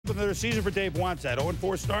another season for Dave Wannstedt.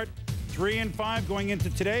 0-4 start, 3-5 going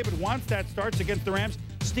into today, but Wannstedt starts against the Rams.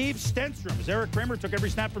 Steve Stenstrom, as Eric Kramer took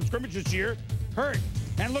every snap from scrimmage this year, hurt.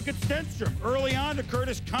 And look at Stenstrom. Early on to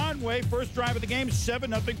Curtis Conway. First drive of the game,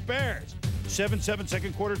 7-0 Bears. 7-7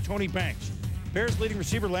 second quarter, Tony Banks. Bears' leading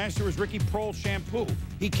receiver last year was Ricky Prohl Shampoo.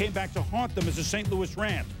 He came back to haunt them as the St. Louis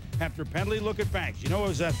Rams. After a penalty, look at Banks. You know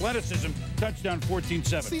his athleticism, touchdown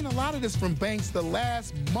 14-7. Seen a lot of this from Banks the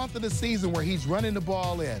last month of the season where he's running the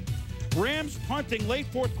ball in. Rams punting late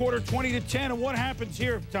fourth quarter, 20-10. And what happens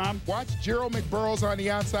here, Tom? Watch Gerald McBurrows on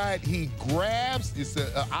the outside. He grabs. It's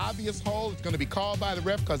an obvious hole. It's going to be called by the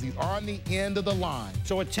ref because he's on the end of the line.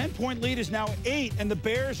 So a 10-point lead is now 8, and the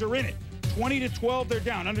Bears are in it. 20-12, they're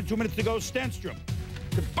down. Under 2 minutes to go, Stenstrom.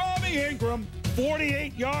 To Bobby Ingram,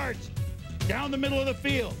 48 yards. Down the middle of the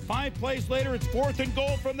field. 5 plays later, it's 4th and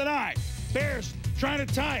goal from the 9. Bears trying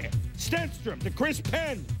to tie it. Stenstrom to Chris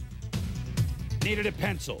Penn. Needed a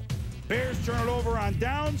pencil. Bears turn it over on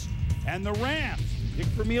downs, and the Rams, Dick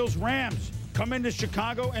Vermeil's Rams, come into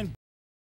Chicago and